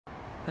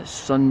It's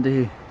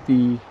Sunday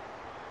the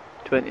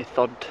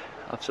 23rd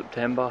of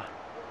September.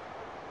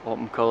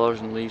 Autumn colours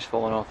and leaves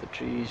falling off the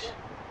trees.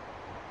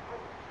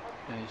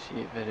 You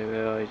see it very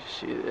well, you just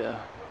see it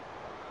there.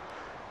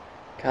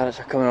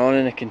 Carrots are coming on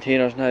in the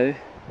containers now.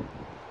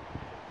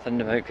 Thinned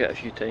them out quite a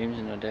few times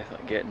and they're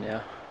definitely getting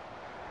there.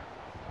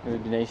 It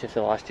would be nice if they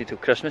lasted till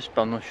Christmas,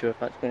 but I'm not sure if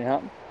that's going to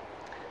happen.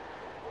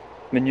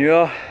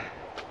 Manure.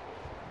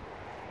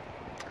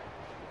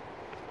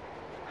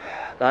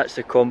 That's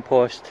the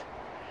compost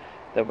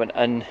that went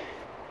in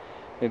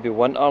maybe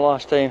winter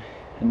last time,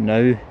 and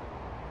now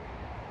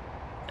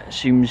it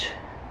seems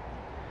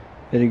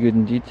very good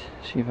indeed.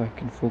 See if I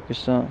can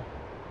focus that.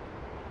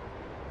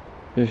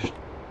 Just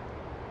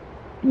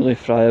really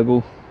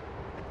friable,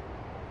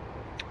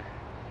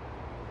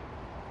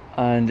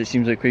 and it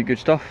seems like quite good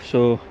stuff.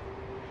 So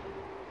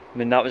I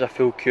mean, that was a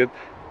full cube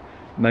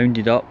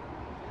mounded up,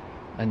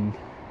 and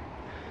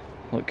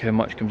look how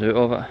much comes out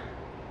of it.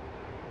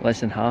 Less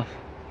than half.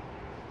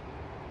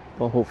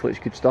 Well, hopefully it's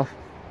good stuff.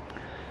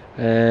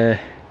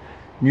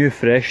 New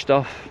fresh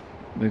stuff,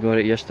 we got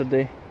it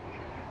yesterday,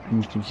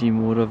 and you can see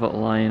more of it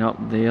lying up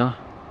there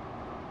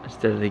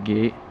instead of the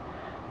gate.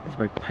 It's a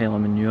big pile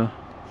of manure,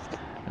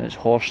 and it's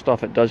horse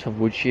stuff. It does have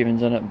wood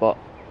shavings in it, but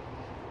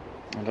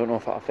I don't know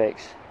if it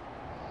affects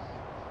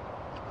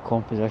the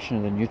composition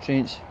of the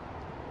nutrients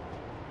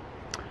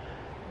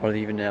or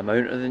even the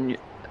amount of the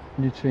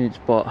nutrients,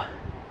 but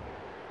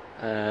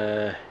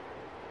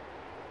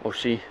we'll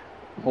see.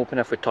 I'm hoping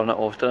if we turn it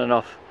often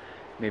enough,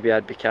 maybe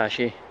add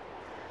bokashi,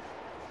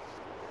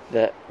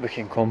 that we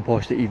can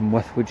compost it even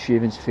with wood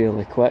shavings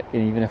fairly quick,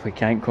 and even if we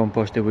can't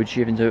compost the wood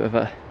shavings out of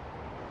it,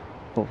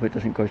 hopefully it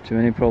doesn't cause too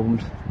many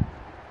problems.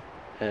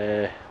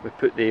 We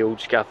put the old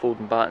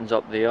scaffolding battens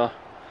up there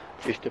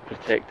just to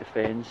protect the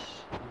fence.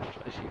 I'm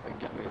trying to see if I can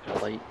get away with the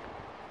light.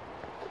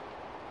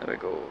 There we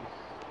go.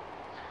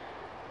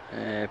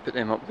 Put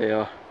them up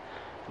there,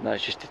 and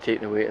that's just to take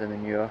the weight of the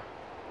manure,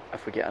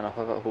 if we get enough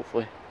of it,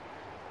 hopefully.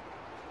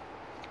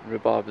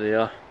 Rhubarb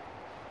there,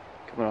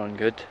 coming on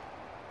good.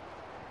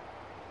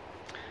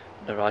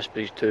 The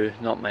raspberries too,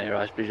 not many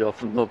raspberries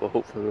off them though, but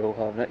hopefully we'll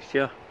have next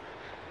year.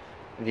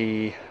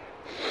 The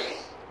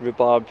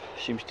rhubarb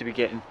seems to be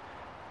getting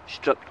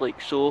stripped like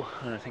so,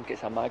 and I think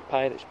it's a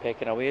magpie that's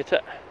pecking away at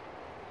it.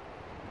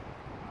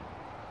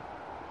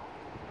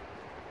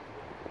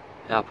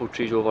 The apple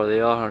trees over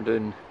there are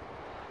doing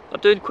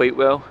quite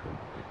well.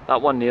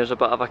 That one there's a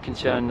bit of a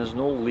concern. There's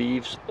no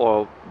leaves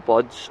or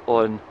buds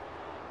on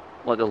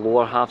like the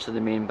lower halves of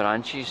the main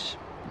branches,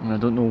 and I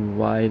don't know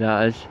why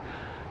that is.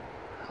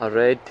 I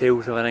read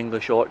Tales of an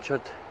English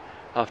Orchard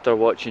after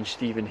watching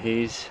Stephen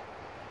Hayes'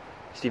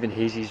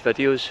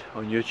 videos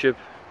on YouTube.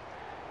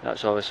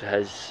 That's obviously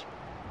his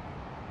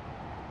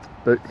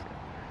book,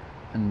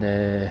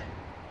 and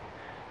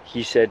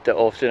he said that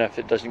often if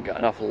it doesn't get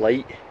enough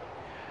light,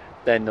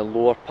 then the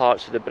lower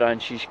parts of the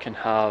branches can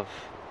have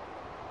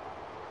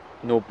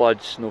no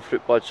buds, no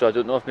fruit buds. So I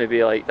don't know if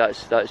maybe like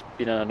that's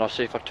been in a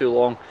nursery for too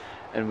long,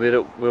 and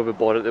where we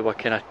bought it they were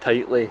kind of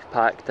tightly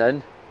packed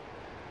in,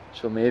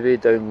 so maybe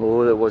down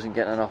low it wasn't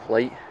getting enough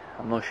light.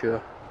 I'm not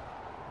sure,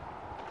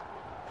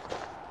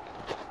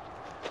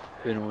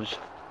 who knows.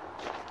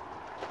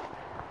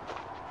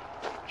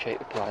 Check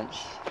the plants,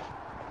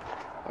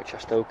 which are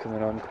still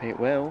coming on quite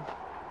well.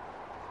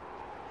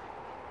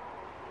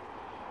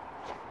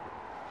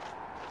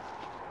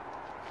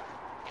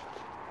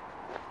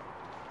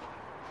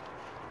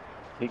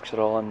 Leeks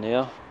are all in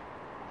there.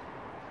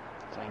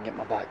 Try and get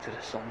my back to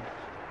the sun.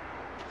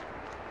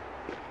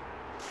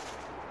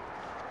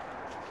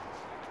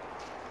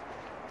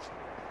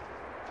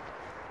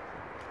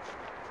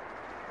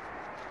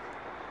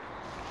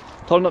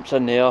 Turnips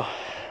in there,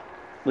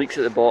 leeks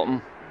at the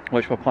bottom,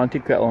 which were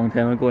planted quite a long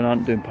time ago and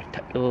aren't doing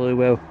particularly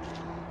well.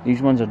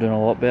 These ones are doing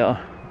a lot better.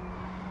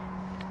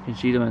 You can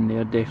see them in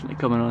there, definitely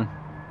coming on.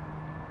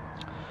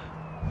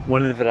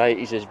 One of the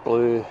varieties is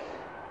blue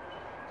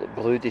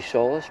de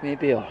Solis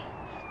maybe, or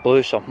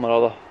blue something or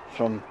other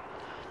from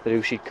the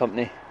Real Seed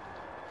Company.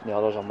 And the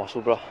others are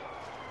Musselburgh.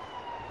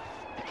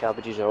 The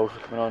cabbages are also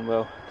coming on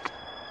well.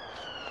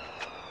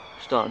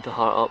 Starting to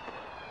heart up.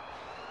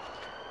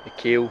 The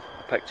kale,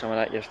 I picked some of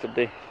that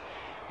yesterday,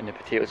 and the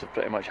potatoes have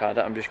pretty much had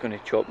it. I'm just going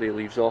to chop the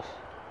leaves off,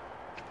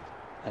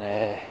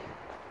 and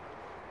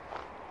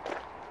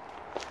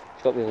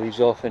chop the leaves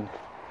off, and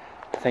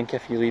I think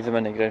if you leave them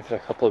in the ground for a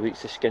couple of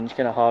weeks the skin's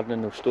kind of hardened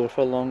and they'll store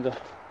for longer.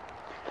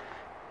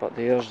 But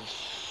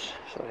there's,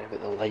 sorry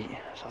about the light,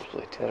 it's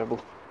absolutely terrible.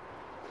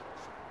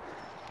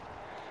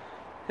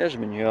 There's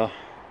manure,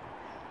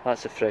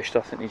 that's the fresh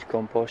stuff that needs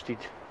composted.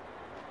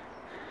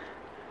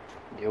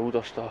 The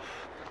older stuff,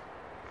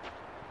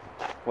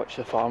 which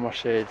the farmer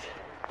said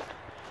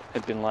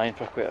had been lying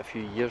for quite a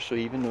few years, so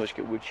even though it's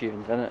got wood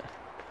shavings in it,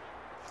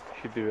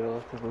 it should be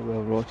relatively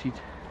well rotted.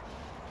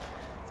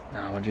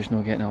 Nah, we're just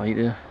not getting a light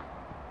there.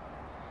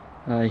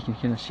 You can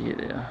kind of see it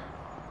there.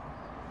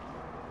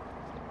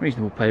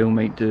 Reasonable pile,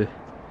 might do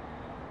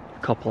a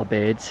couple of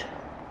beds,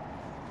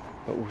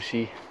 but we'll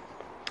see.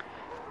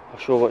 I'll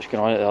show what's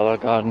going on at the other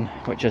garden,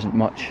 which isn't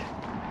much.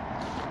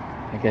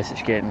 I guess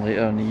it's getting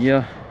later in the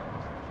year.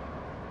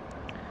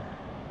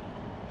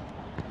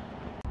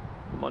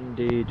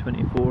 Monday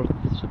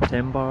 24th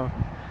September,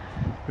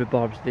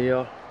 rhubarb's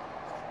there.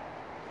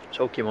 It's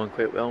all came on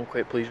quite well, I'm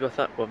quite pleased with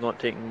it. We've not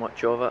taken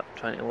much of it,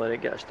 trying to let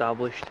it get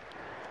established.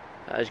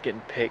 It is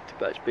getting pecked,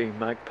 but it's being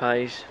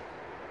magpies.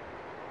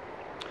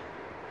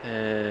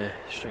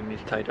 String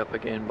needs tied up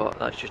again, but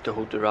that's just to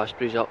hold the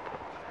raspberries up.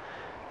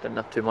 Didn't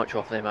have too much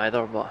off them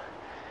either, but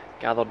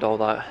gathered all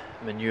that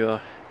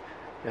manure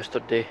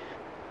yesterday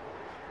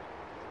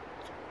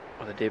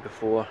or the day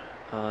before,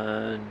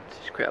 and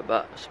it's quite a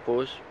bit, I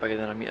suppose, bigger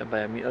than a metre by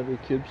a metre, the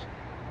cubes.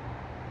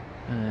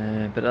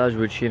 But it has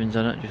wood shavings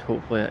in it, just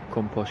hopefully it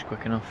composts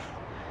quick enough.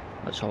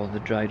 That's all the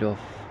dried off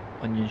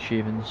onion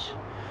shavings.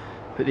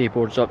 Put the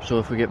boards up so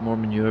if we get more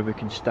manure we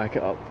can stack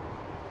it up.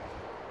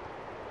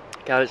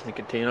 Carrots in the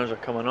containers are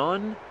coming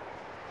on,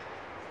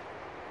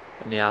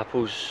 and the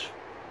apples,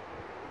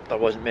 there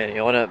wasn't many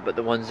on it, but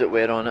the ones that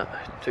were on it,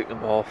 I took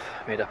them off,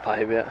 made a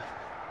pie with it.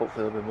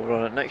 Hopefully there'll be more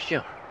on it next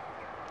year.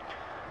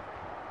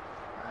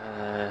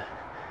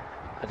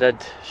 I did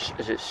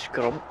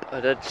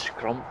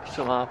scrump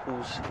some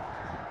apples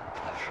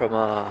from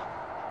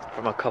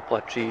a couple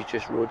of trees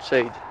just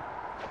roadside,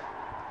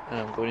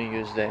 and I'm going to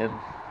use them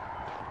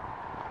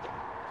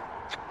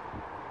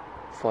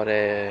for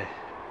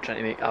trying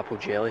to make apple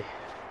jelly.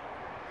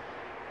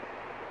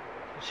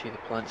 You see the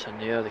plants in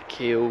there, the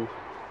kale,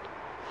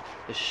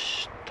 the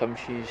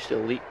stumshes, the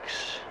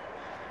leeks,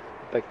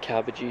 the big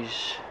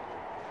cabbages,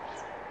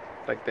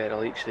 big bed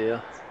of leeks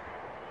there.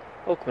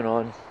 All coming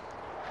on.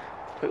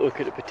 Quick look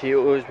at the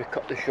potatoes, we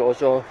cut the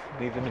shaws off,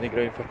 leave them in the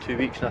ground for 2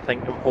 weeks, and I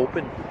think I'm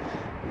hoping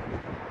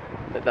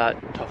that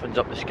that toughens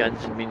up the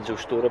skins and means they'll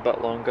store a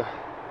bit longer.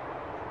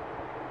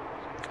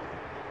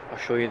 I'll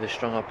show you the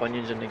strung up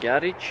onions in the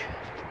garage.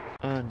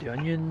 And the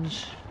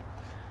onions,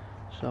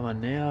 some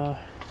in there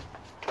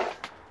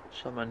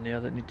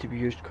that need to be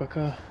used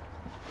quicker.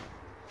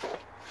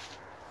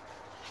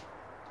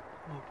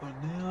 Up in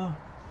there,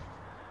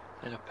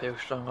 and a pile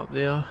strung up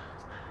there,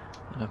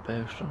 and a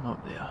pile strung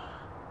up there.